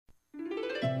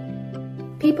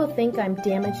People think I'm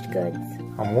damaged goods.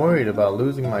 I'm worried about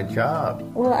losing my job.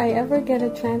 Will I ever get a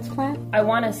transplant? I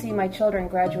want to see my children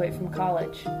graduate from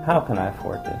college. How can I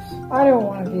afford this? I don't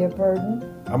want to be a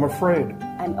burden. I'm afraid.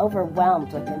 I'm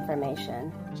overwhelmed with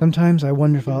information. Sometimes I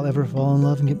wonder if I'll ever fall in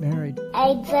love and get married.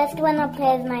 I just want to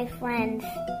play with my friends.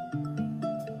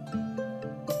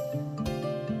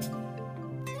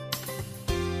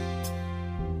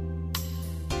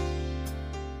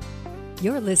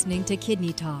 You're listening to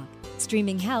Kidney Talk,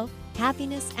 streaming health,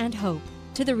 happiness, and hope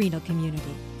to the renal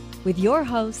community, with your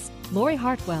hosts, Lori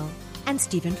Hartwell and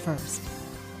Stephen Furst.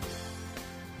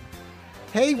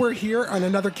 Hey, we're here on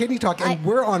another Kidney Talk, and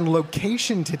we're on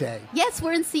location today. Yes,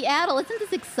 we're in Seattle. Isn't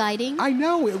this exciting? I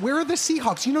know. Where are the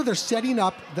Seahawks? You know, they're setting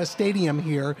up the stadium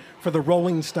here for the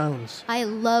Rolling Stones. I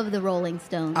love the Rolling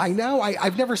Stones. I know.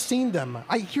 I've never seen them.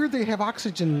 I hear they have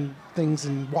oxygen things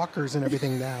and walkers and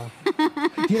everything now.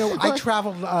 You know, I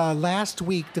traveled last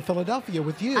week to Philadelphia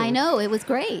with you. I know. It was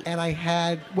great. And I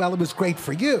had, well, it was great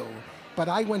for you. But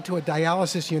I went to a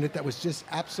dialysis unit that was just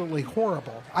absolutely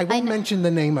horrible. I won't mention the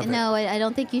name of it. No, I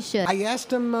don't think you should. I asked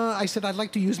them, I said, I'd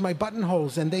like to use my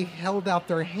buttonholes, and they held out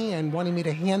their hand wanting me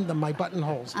to hand them my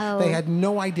buttonholes. Oh. They had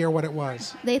no idea what it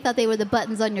was. They thought they were the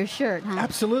buttons on your shirt, huh?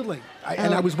 Absolutely.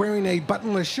 And I was wearing a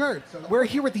buttonless shirt. We're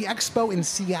here at the Expo in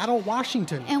Seattle,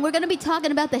 Washington. And we're going to be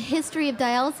talking about the history of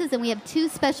dialysis, and we have two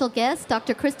special guests,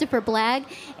 Dr. Christopher Blagg,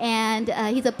 and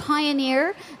he's a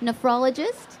pioneer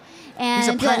nephrologist. And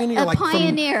he's a pioneer, like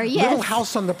pioneer, from yes. Little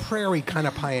House on the Prairie kind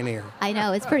of pioneer. I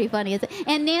know, it's pretty funny.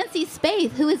 And Nancy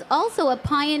Spaeth, who is also a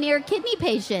pioneer kidney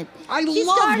patient. I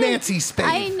love Nancy Spaeth.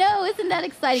 I know, isn't that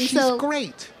exciting? She's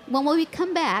great. When we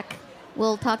come back,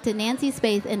 we'll talk to Nancy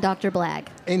Spaeth and Dr. Blagg.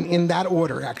 In that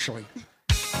order, actually.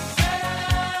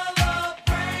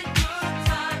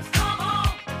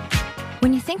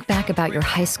 When you think back about your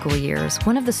high school years,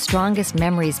 one of the strongest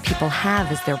memories people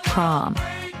have is their prom.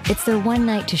 It's their one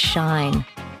night to shine,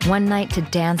 one night to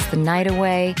dance the night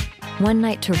away, one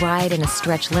night to ride in a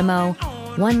stretch limo,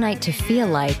 one night to feel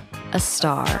like a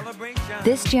star.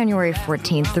 This January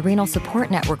 14th, the Renal Support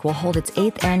Network will hold its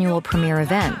 8th annual premier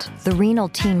event, the Renal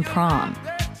Teen Prom.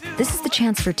 This is the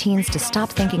chance for teens to stop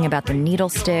thinking about the needle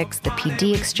sticks, the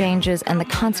PD exchanges, and the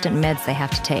constant meds they have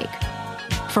to take.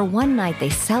 For one night, they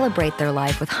celebrate their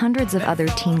life with hundreds of other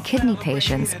teen kidney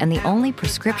patients, and the only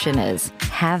prescription is,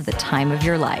 have the time of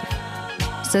your life.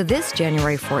 So this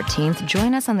January 14th,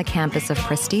 join us on the campus of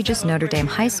prestigious Notre Dame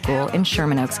High School in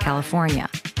Sherman Oaks, California.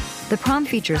 The prom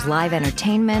features live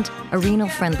entertainment, a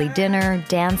renal-friendly dinner,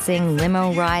 dancing,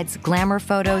 limo rides, glamour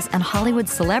photos, and Hollywood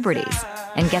celebrities.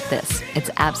 And get this, it's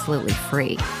absolutely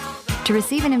free. To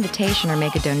receive an invitation or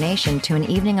make a donation to an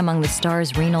Evening Among the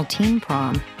Stars Renal Teen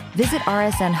Prom, visit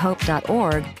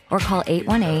rsnhope.org or call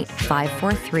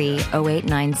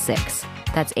 818-543-0896.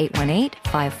 That's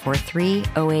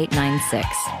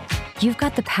 818-543-0896. You've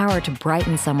got the power to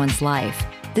brighten someone's life.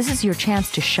 This is your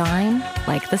chance to shine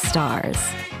like the stars.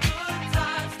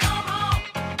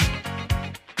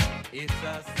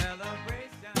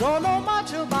 Don't know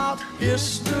much about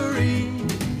history.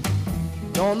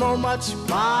 Don't know much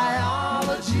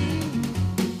biology.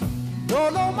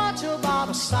 Don't know much about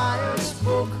a science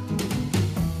book.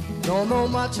 Don't know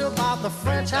much about the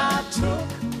French I took.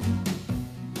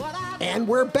 And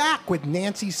we're back with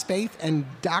Nancy Spaeth and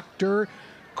Dr.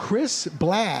 Chris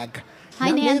Blagg.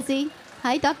 Hi, Nancy.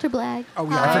 Hi, Dr. Blagg. Oh,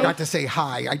 yeah, I forgot to say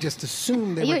hi. I just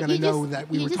assumed they were going to know that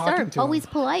we were talking to him. Always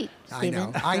polite,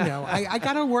 Stephen. I know. I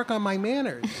got to work on my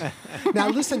manners. Now,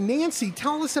 listen, Nancy,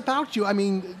 tell us about you. I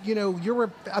mean, you know,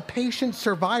 you're a patient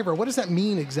survivor. What does that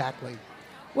mean exactly?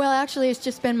 Well, actually, it's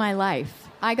just been my life.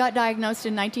 I got diagnosed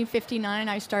in 1959.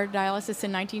 I started dialysis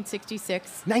in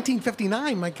 1966.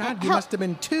 1959? My God, you must have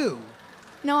been 2.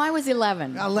 No, I was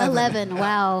 11. 11,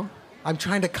 wow. I'm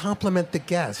trying to compliment the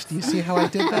guest. Do you see how I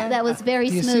did that? That was very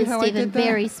smooth, Stephen.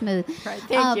 Very smooth. Right,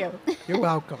 thank you. You're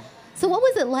welcome. So what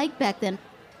was it like back then?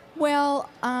 Well,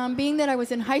 being that I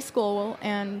was in high school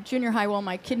and junior high while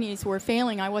my kidneys were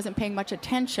failing, I wasn't paying much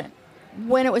attention.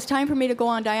 When it was time for me to go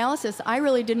on dialysis, I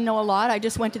really didn't know a lot. I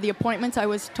just went to the appointments I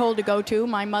was told to go to.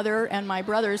 My mother and my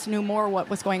brothers knew more what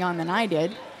was going on than I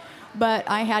did. But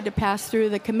I had to pass through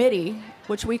the committee,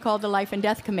 which we called the Life and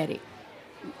Death Committee.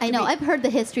 I know. I've heard the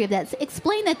history of that.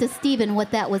 Explain that to Stephen,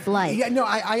 what that was like. Yeah, no,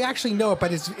 I actually know it,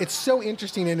 but it's so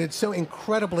interesting and it's so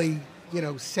incredibly,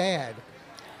 sad.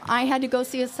 I had to go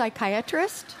see a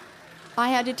psychiatrist. I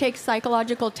had to take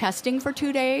psychological testing for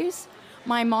 2 days.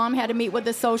 My mom had to meet with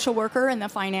the social worker and the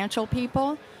financial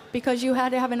people because you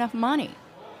had to have enough money.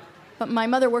 But my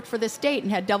mother worked for the state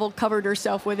and had double covered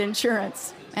herself with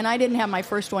insurance. And I didn't have my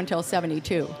first one till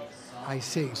 72. I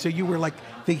see. So you were like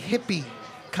the hippie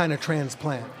kind of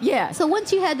transplant. Yeah. So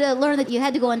once you had to learn that you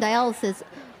had to go on dialysis,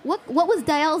 what was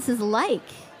dialysis like?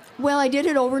 Well, I did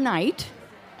it overnight.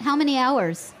 How many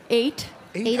hours? 8.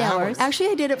 8 hours. Actually,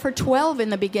 I did it for 12 in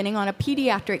the beginning on a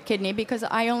pediatric kidney because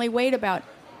I only weighed about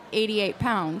 88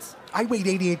 pounds. I weighed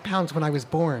 88 pounds when I was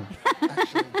born.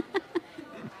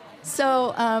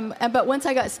 So, but once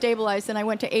I got stabilized, then I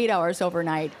went to 8 hours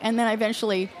overnight. And then I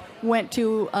eventually went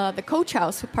to the Coach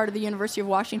House, part of the University of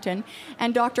Washington,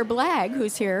 and Dr. Blagg,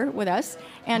 who's here with us,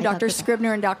 and Dr.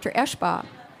 Scribner and Dr. Eschbach,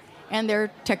 and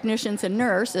their technicians and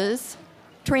nurses,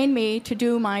 trained me to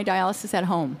do my dialysis at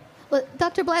home. Well,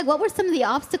 Dr. Blagg, what were some of the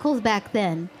obstacles back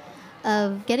then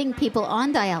of getting people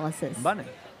on dialysis? Money.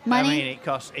 I mean, it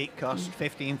costs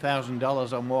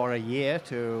 $15,000 or more a year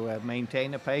to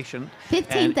maintain a patient.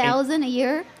 $15,000 a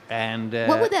year? And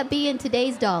what would that be in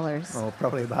today's dollars? Oh,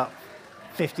 probably about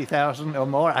 50,000 or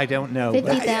more. I don't know.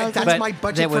 50,000. That's my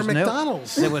budget for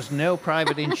McDonald's. There was no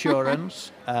private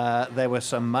insurance. There was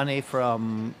some money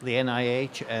from the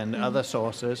NIH and other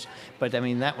sources, but I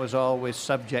mean that was always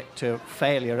subject to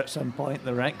failure at some point.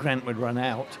 The grant would run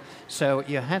out, so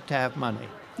you had to have money.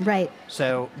 Right.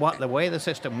 So the way the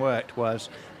system worked was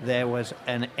there was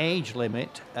an age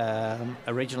limit,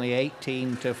 originally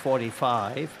 18 to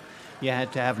 45. You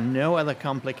had to have no other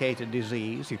complicated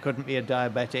disease. You couldn't be a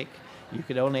diabetic. You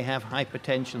could only have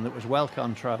hypertension that was well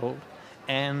controlled.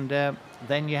 And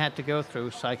then you had to go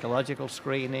through psychological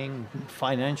screening,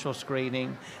 financial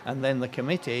screening, and then the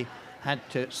committee had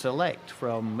to select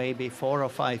from maybe 4 or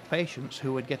 5 patients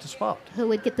who would get a spot. Who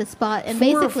would get the spot. And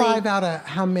 4 basically, or 5 out of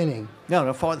how many?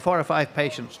 No, 4 or 5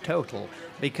 patients total.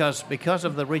 Because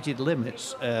of the rigid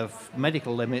limits of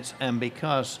medical limits, and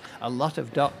because a lot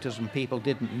of doctors and people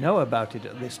didn't know about it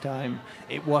at this time,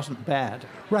 it wasn't bad.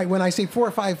 Right. When I say 4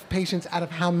 or 5 patients out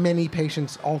of how many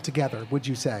patients altogether, would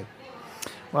you say?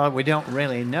 Well, we don't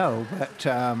really know, but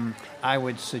I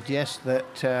would suggest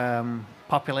that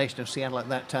population of Seattle at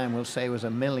that time, we'll say, was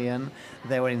 1 million.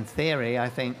 There were, in theory, I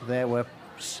think there were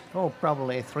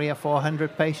probably 300 or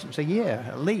 400 patients a year,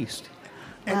 at least.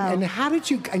 And how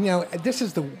did you, this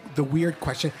is the weird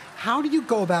question. How do you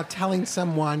go about telling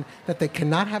someone that they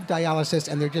cannot have dialysis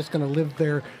and they're just going to live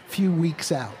their few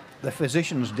weeks out? The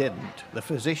physicians didn't. The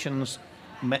physicians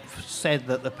said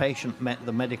that the patient met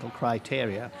the medical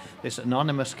criteria. This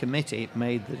anonymous committee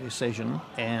made the decision,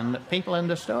 and people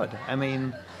understood. I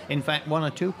mean, in fact, 1 or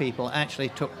 2 people actually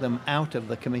took them out of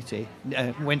the committee,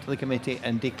 went to the committee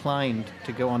and declined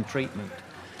to go on treatment.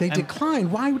 They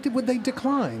declined? Why would they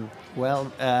decline? Well,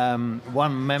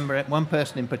 one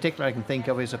person in particular I can think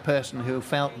of is a person who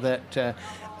felt that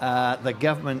the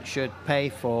government should pay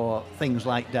for things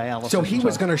like dialysis. So he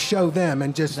was going to show them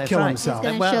and just kill himself.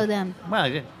 He's going to show them.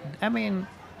 Well, I mean,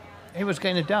 he was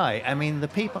going to die. I mean,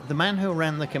 the man who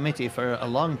ran the committee for a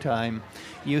long time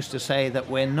used to say that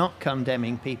we're not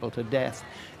condemning people to death.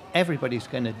 Everybody's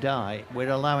going to die. We're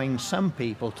allowing some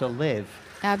people to live.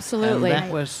 Absolutely. And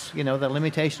that was, the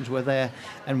limitations were there.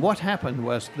 And what happened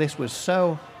was this was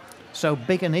so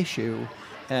big an issue.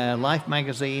 Life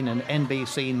magazine and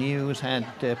NBC News had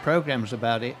programs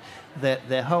about it, that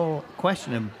the whole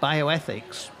question of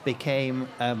bioethics became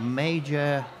a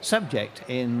major subject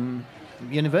in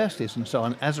universities and so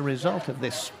on as a result of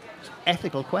this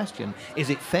ethical question.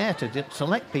 Is it fair to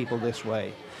select people this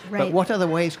way? Right. But what other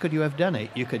ways could you have done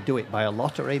it? You could do it by a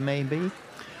lottery, maybe.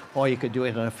 Or you could do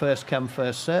it on a first-come,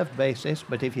 first-served basis.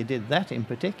 But if you did that in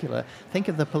particular, think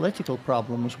of the political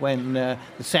problems when the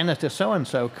Senator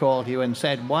so-and-so called you and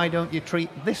said, why don't you treat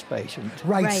this patient?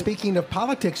 Right. Speaking of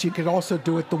politics, you could also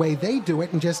do it the way they do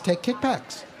it and just take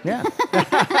kickbacks. Yeah.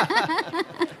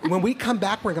 When we come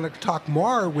back, we're going to talk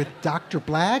more with Dr.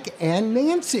 Blagg and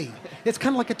Nancy. It's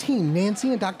kind of like a team,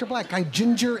 Nancy and Dr. Blagg,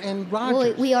 Ginger and Roger.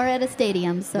 Well, we are at a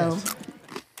stadium, so... Yes.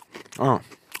 Oh.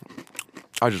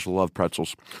 I just love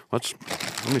pretzels. Let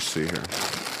me see here.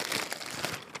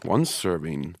 1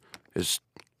 serving is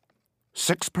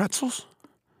 6 pretzels?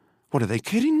 What, are they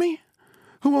kidding me?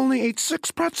 Who only ate 6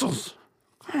 pretzels?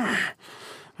 I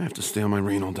have to stay on my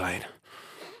renal diet.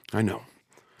 I know.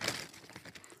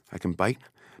 I can bite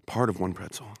part of 1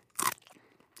 pretzel,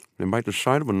 then bite the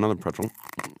side of another pretzel,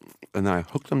 and then I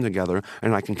hook them together,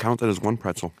 and I can count that as 1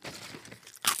 pretzel.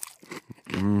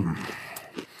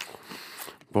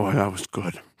 Boy, that was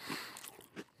good.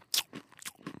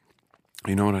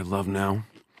 You know what I love now?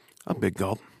 A big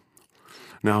gulp.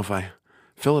 Now, if I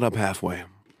fill it up halfway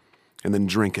and then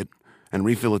drink it and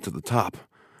refill it to the top,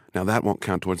 now that won't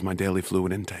count towards my daily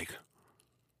fluid intake.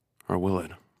 Or will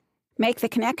it? Make the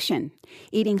connection.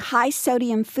 Eating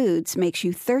high-sodium foods makes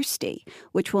you thirsty,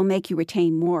 which will make you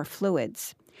retain more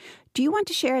fluids. Do you want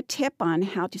to share a tip on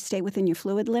how to stay within your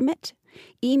fluid limit?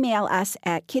 Email us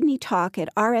at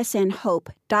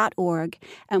kidneytalk@rsnhope.org,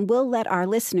 and we'll let our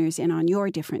listeners in on your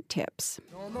different tips.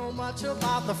 Don't know much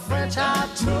about the French I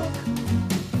took,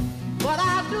 but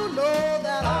I do know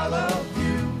that I love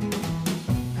you.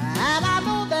 And I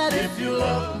know that if you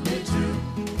love me too,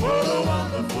 what a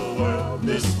wonderful world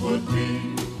this would be.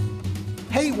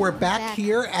 Hey, we're back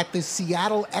here at the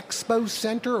Seattle Expo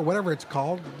Center, or whatever it's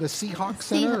called, the Seahawks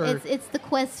Center. It's the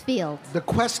Quest Field. The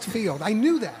Quest Field. I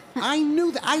knew that. I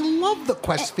love the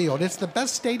Quest Field. It's the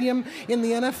best stadium in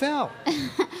the NFL.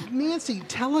 Nancy,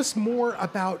 tell us more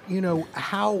about,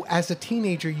 how as a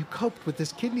teenager you coped with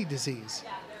this kidney disease.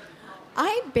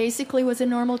 I basically was a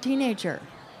normal teenager.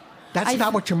 That's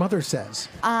not what your mother says.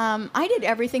 I did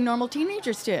everything normal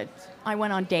teenagers did. I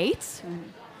went on dates.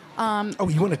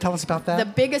 You want to tell us about that? The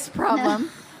biggest problem,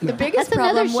 No.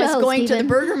 was show, going to Stephen. the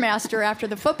Burger Master after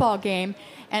the football game,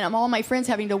 and all my friends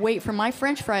having to wait for my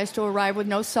French fries to arrive with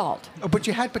no salt. Oh, but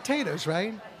you had potatoes,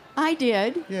 right? I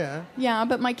did. Yeah. Yeah,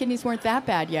 but my kidneys weren't that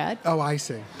bad yet. Oh, I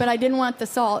see. But I didn't want the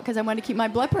salt because I wanted to keep my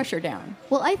blood pressure down.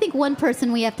 Well, I think one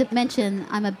person we have to mention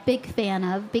I'm a big fan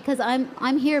of because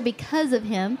I'm here because of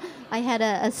him. I had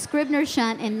a Scribner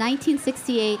shunt in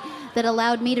 1968 that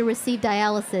allowed me to receive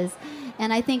dialysis.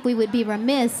 And I think we would be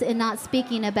remiss in not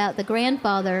speaking about the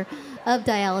grandfather of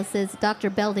dialysis,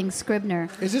 Dr. Belding Scribner.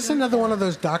 Is this another one of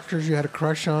those doctors you had a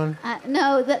crush on?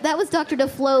 No, that was Dr.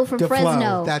 DeFlo from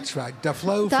Fresno. That's right.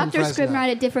 DeFlo from Dr. Fresno. Scribner I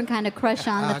had a different kind of crush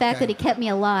on, the fact that he kept me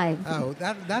alive. Oh,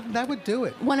 that would do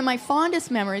it. One of my fondest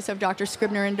memories of Dr.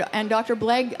 Scribner, and Dr.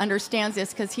 Blegg understands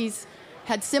this because he's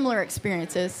had similar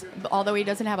experiences, although he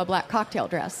doesn't have a black cocktail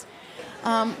dress.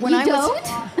 When I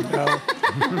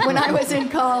was in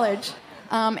college,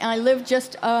 and I lived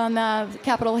just on the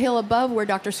Capitol Hill above where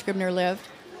Dr. Scribner lived,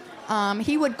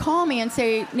 he would call me and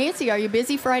say, "Nancy, are you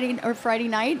busy Friday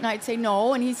night?" And I'd say,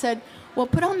 "No." And he said, "Well,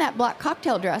 put on that black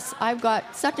cocktail dress. I've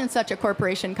got such and such a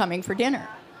corporation coming for dinner."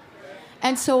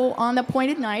 And so on the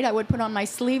appointed night, I would put on my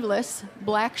sleeveless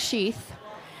black sheath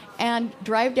and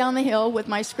drive down the hill with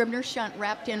my Scribner shunt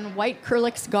wrapped in white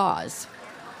Kerlix gauze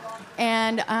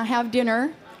and have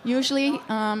dinner. Usually,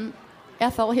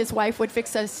 Ethel, his wife, would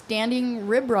fix a standing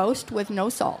rib roast with no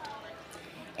salt.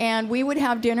 And we would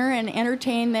have dinner and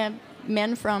entertain the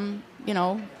men from,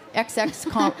 XX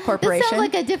Corporation. This sounds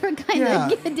like a different kind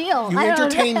of deal. You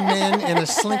entertain men in a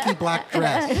slinky black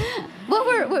dress. What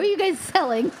were you guys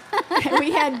selling?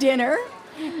 We had dinner,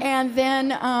 and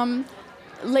then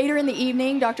later in the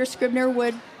evening, Dr. Scribner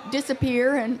would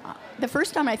disappear, and the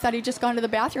first time I thought he'd just gone to the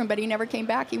bathroom, but he never came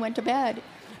back. He went to bed.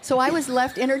 So I was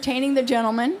left entertaining the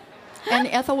gentleman, and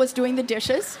Ethel was doing the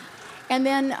dishes. And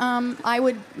then I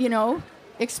would,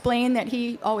 explain that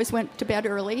he always went to bed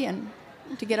early and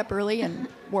to get up early and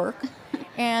work.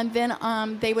 And then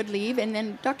they would leave, and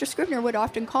then Dr. Scribner would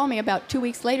often call me about 2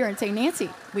 weeks later and say,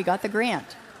 "Nancy, we got the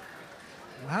grant."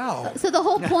 Wow. So the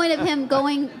whole point of him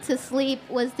going to sleep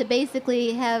was to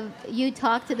basically have you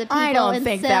talk to the people I don't and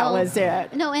think sell, that was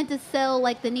it. No, and to sell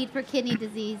like the need for kidney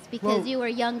disease because you were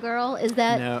a young girl. Is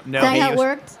that No, how it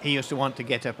worked? He used to want to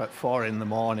get up at 4 a.m.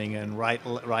 and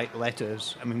write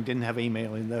letters. I mean, we didn't have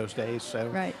email in those days, so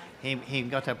right. He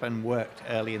got up and worked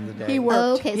early in the day. He worked.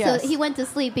 Oh, okay, yes. so he went to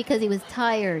sleep because he was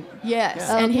tired. Yes,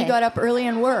 Yeah. and he Okay. got up early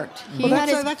and worked. He Well, had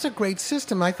that's a great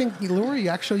system. I think, Lori,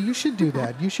 actually, you should do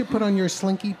that. You should put on your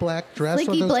slinky black dress.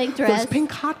 Slinky or black dress. Those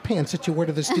pink hot pants that you wore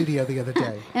to the studio the other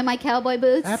day. And my cowboy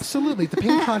boots. Absolutely. The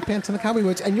pink hot pants and the cowboy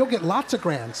boots, and you'll get lots of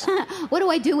grants. What do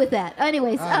I do with that?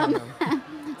 Anyways, I don't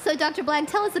so Dr. Black,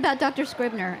 tell us about Dr.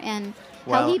 Scribner and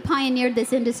how Well- he pioneered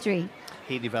this industry.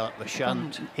 He developed the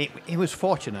shunt. He was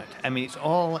fortunate. I mean,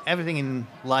 everything in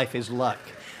life is luck.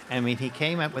 I mean, he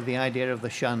came up with the idea of the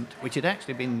shunt, which had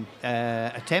actually been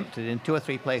attempted in 2 or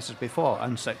 3 places before,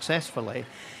 unsuccessfully.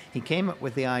 He came up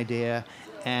with the idea,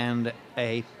 and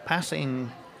a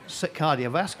passing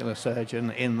cardiovascular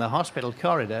surgeon in the hospital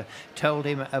corridor told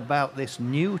him about this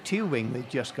new tubing they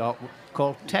just got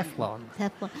called Teflon.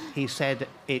 Teflon. He said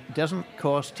it doesn't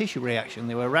cause tissue reaction.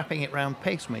 They were wrapping it around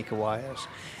pacemaker wires.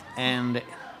 And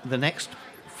the next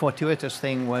fortuitous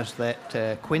thing was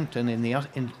that Quinton in the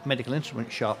medical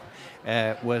instrument shop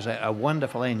was a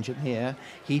wonderful engineer.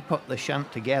 He put the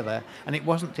shunt together, and it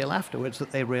wasn't till afterwards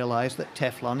that they realized that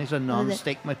Teflon is a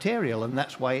non-stick material, and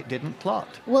that's why it didn't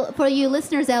clot. Well, for you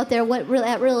listeners out there, what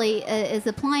that really is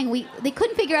applying, they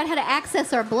couldn't figure out how to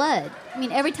access our blood. I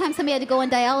mean, every time somebody had to go on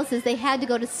dialysis, they had to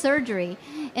go to surgery.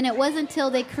 And it wasn't until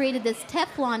they created this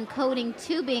Teflon coating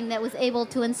tubing that was able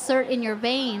to insert in your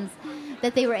veins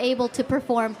that they were able to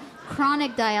perform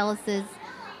chronic dialysis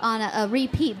on a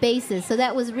repeat basis. So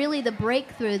that was really the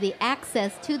breakthrough. The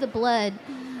access to the blood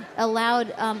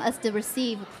allowed us to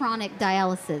receive chronic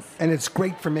dialysis. And it's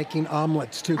great for making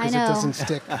omelets, too, because it doesn't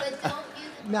stick.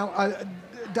 Now,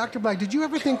 Dr. Black, did you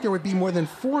ever think there would be more than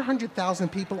 400,000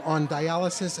 people on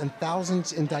dialysis and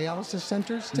thousands in dialysis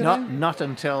centers today? Not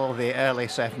until the early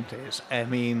 70s. I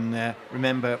mean,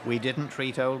 remember, we didn't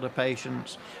treat older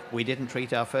patients. We didn't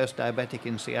treat our first diabetic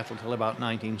in Seattle till about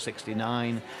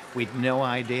 1969. We'd no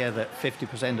idea that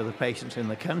 50% of the patients in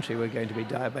the country were going to be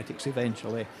diabetics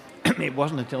eventually. It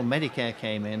wasn't until Medicare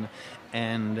came in,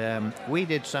 and we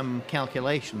did some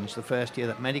calculations the first year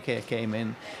that Medicare came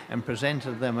in and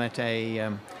presented them at a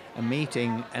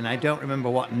meeting, and I don't remember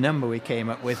what number we came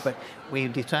up with, but we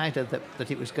decided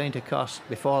that it was going to cost,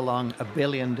 before long, $1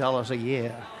 billion a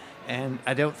year. And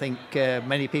I don't think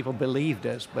many people believed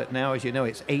us, but now, as you know,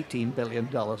 it's $18 billion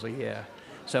a year.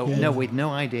 So, no, we'd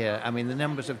no idea. I mean, the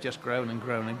numbers have just grown and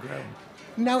grown and grown.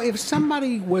 Now, if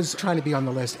somebody was trying to be on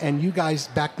the list and you guys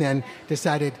back then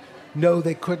decided, no,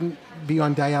 they couldn't be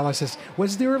on dialysis,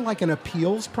 was there like an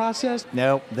appeals process?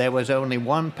 No, there was only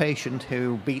one patient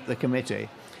who beat the committee.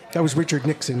 That was Richard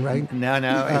Nixon, right?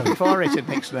 No, before Richard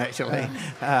Nixon, actually.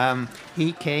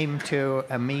 He came to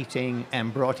a meeting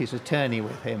and brought his attorney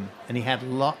with him, and he had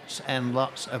lots and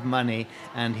lots of money,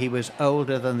 and he was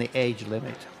older than the age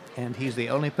limit. And he's the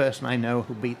only person I know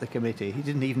who beat the committee. He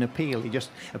didn't even appeal. He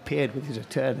just appeared with his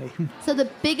attorney. So the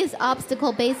biggest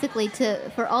obstacle, basically,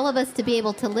 for all of us to be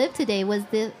able to live today was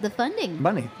the funding.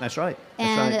 Money, that's right.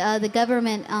 And the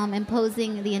government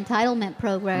imposing the entitlement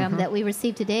program that we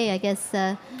receive today, I guess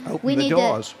we need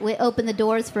to open the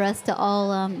doors for us to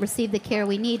all receive the care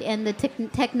we need and the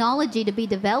technology to be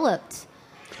developed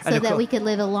so that we could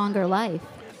live a longer life.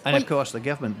 And, of course, the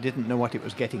government didn't know what it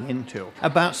was getting into.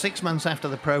 About 6 months after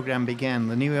the program began,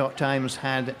 the New York Times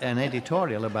had an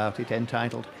editorial about it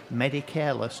entitled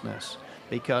Medicarelessness,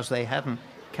 because they hadn't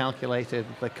calculated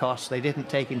the costs. They didn't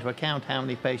take into account how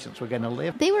many patients were going to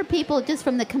live. They were people just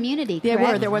from the community, They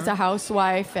correct? were. There was a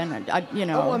housewife and,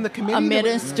 on the committee, a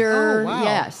minister. Oh, wow.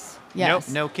 Yes.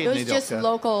 No kidney doctor. It was just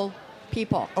local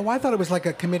people. Oh, I thought it was like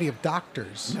a committee of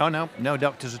doctors. No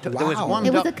doctors at all. Wow. There was one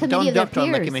doctor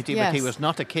on the committee, but he was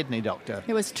not a kidney doctor.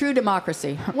 It was true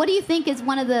democracy. What do you think is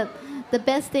one of the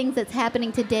best things that's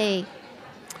happening today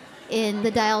in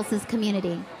the dialysis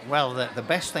community? Well, the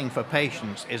best thing for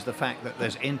patients is the fact that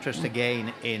there's interest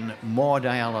again in more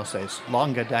dialysis,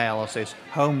 longer dialysis,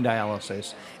 home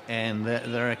dialysis. And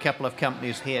there are a couple of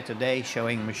companies here today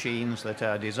showing machines that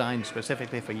are designed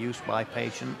specifically for use by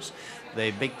patients.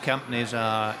 The big companies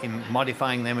are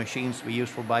modifying their machines to be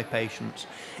useful by patients.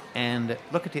 And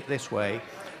look at it this way.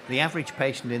 The average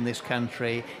patient in this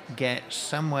country gets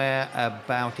somewhere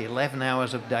about 11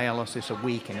 hours of dialysis a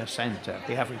week in a center,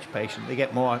 the average patient. They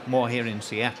get more here in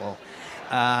Seattle.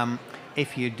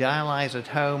 If you dialyze at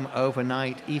home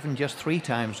overnight, even just 3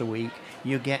 times a week,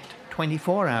 you get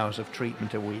 24 hours of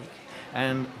treatment a week.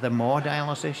 And the more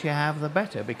dialysis you have, the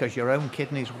better, because your own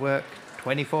kidneys work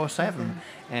 24/7.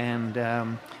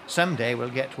 And someday we'll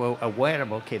get to a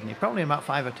wearable kidney. Probably in about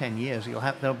 5 or 10 years,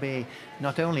 there'll be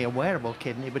not only a wearable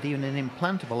kidney, but even an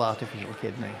implantable artificial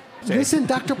kidney. Listen,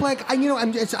 Dr. Black,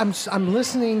 I'm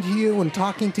listening to you and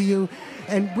talking to you.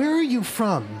 And where are you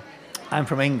from? I'm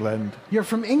from England. You're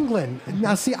from England.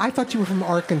 Now, see, I thought you were from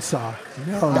Arkansas.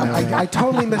 No. I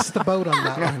totally missed the boat on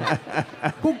that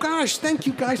one. Well, gosh, thank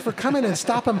you guys for coming and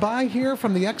stopping by here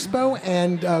from the expo,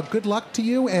 and good luck to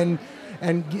you. And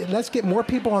let's get more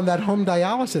people on that home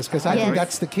dialysis, because I think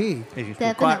that's the key.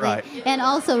 Definitely. Quite right. And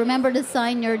also, remember to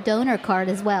sign your donor card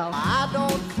as well. I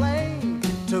don't claim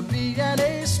to be an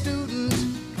A student,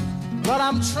 but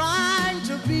I'm trying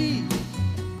to be.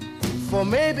 For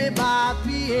maybe by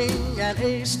being an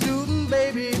A student,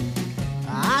 baby,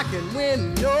 I can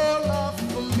win your love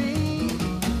for me.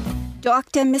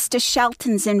 Doctor, Mr.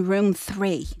 Shelton's in room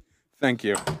 3. Thank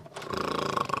you.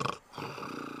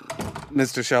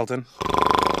 Mr. Shelton?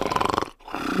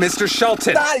 Mr.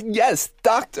 Shelton! Yes,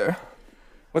 doctor.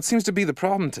 What seems to be the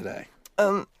problem today?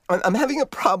 I'm having a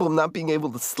problem not being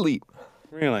able to sleep.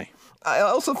 Really? I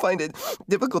also find it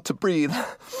difficult to breathe.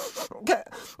 Can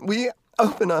we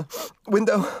open a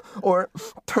window or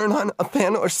turn on a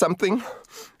fan or something?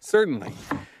 Certainly.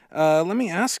 Let me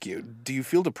ask you, do you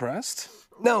feel depressed?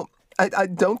 No, I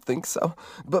don't think so.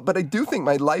 But I do think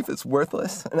my life is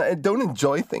worthless, and I don't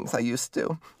enjoy things I used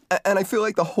to. And I feel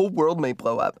like the whole world may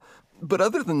blow up. But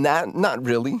other than that, not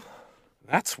really.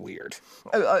 That's weird.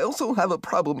 I also have a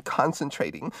problem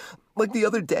concentrating. Like the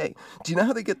other day, do you know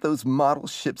how they get those model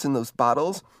ships in those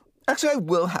bottles? Actually, I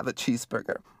will have a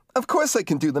cheeseburger. Of course I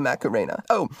can do the Macarena.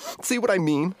 Oh, see what I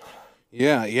mean?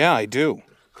 Yeah, I do.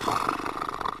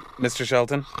 Mr.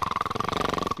 Shelton?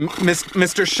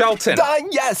 Mr. Shelton!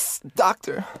 Yes,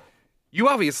 doctor. You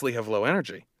obviously have low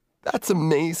energy. That's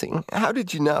amazing. How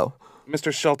did you know?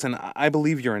 Mr. Shelton, I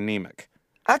believe you're anemic.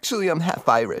 Actually, I'm half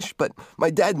Irish, but my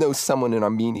dad knows someone in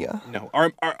Armenia. No,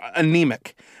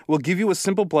 anemic. We'll give you a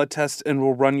simple blood test and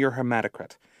we'll run your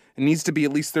hematocrit. It needs to be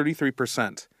at least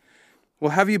 33%.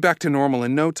 We'll have you back to normal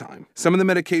in no time. Some of the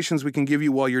medications we can give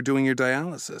you while you're doing your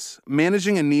dialysis.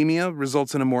 Managing anemia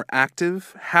results in a more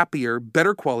active, happier,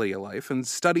 better quality of life, and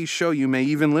studies show you may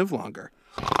even live longer.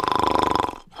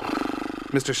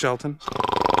 Mr. Shelton?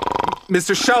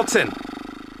 Mr. Shelton!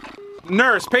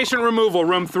 Nurse, patient removal,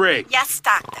 room 3. Yes,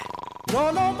 doctor.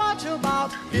 Don't know much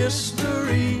about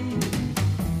history.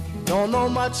 Don't know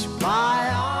much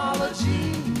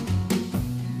biology.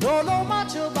 Don't know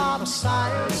much about a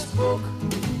science book.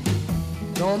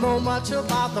 Don't know much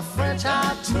about the French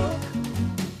I took.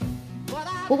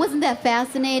 Well, wasn't that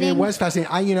fascinating? It was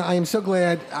fascinating. I am so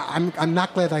glad. I'm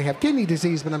not glad I have kidney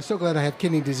disease, but I'm so glad I have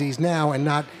kidney disease now and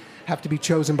not have to be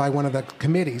chosen by one of the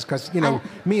committees. Because I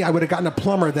would have gotten a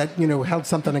plumber that held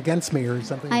something against me or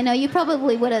something. I know you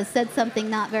probably would have said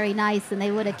something not very nice, and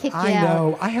they would have kicked you out. I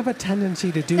know. I have a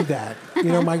tendency to do that.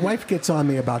 My wife gets on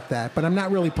me about that, but I'm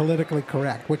not really politically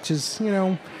correct. Which is,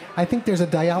 I think there's a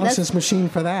dialysis machine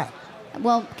for that.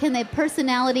 Well, can they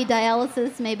personality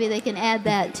dialysis? Maybe they can add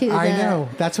that to the I know.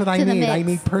 That's what I need. I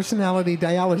need personality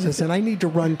dialysis, and I need to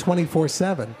run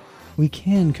 24/7. We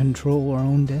can control our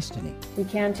own destiny. We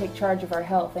can take charge of our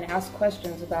health and ask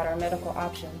questions about our medical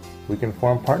options. We can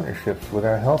form partnerships with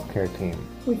our healthcare team.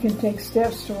 We can take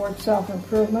steps toward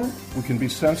self-improvement. We can be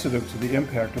sensitive to the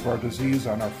impact of our disease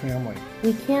on our family.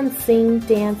 We can sing,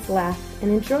 dance, laugh,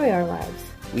 and enjoy our lives.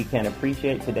 We can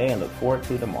appreciate today and look forward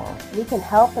to tomorrow. We can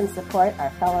help and support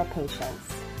our fellow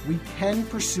patients. We can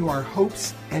pursue our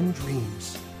hopes and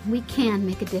dreams. We can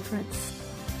make a difference.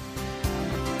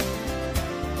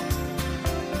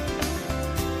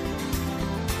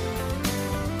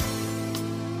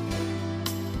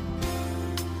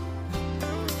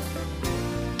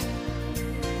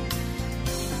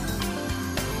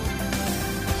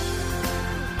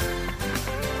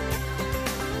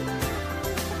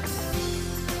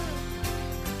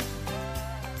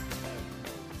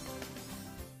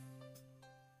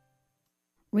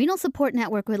 Renal Support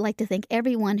Network would like to thank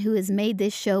everyone who has made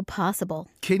this show possible.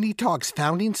 Kidney Talk's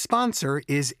founding sponsor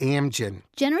is Amgen.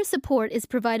 Generous support is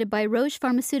provided by Roche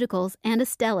Pharmaceuticals and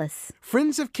Astellas.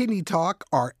 Friends of Kidney Talk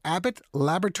are Abbott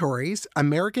Laboratories,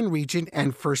 American Regent,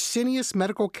 and Fresenius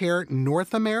Medical Care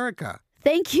North America.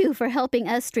 Thank you for helping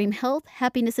us stream health,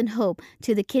 happiness, and hope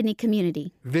to the kidney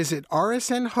community. Visit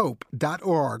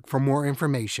rsnhope.org for more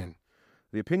information.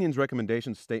 The opinions,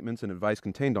 recommendations, statements, and advice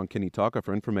contained on Kidney Talk are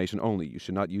for information only. You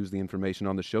should not use the information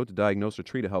on the show to diagnose or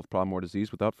treat a health problem or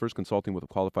disease without first consulting with a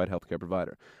qualified healthcare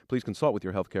provider. Please consult with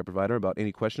your healthcare provider about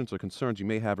any questions or concerns you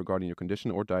may have regarding your condition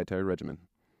or dietary regimen.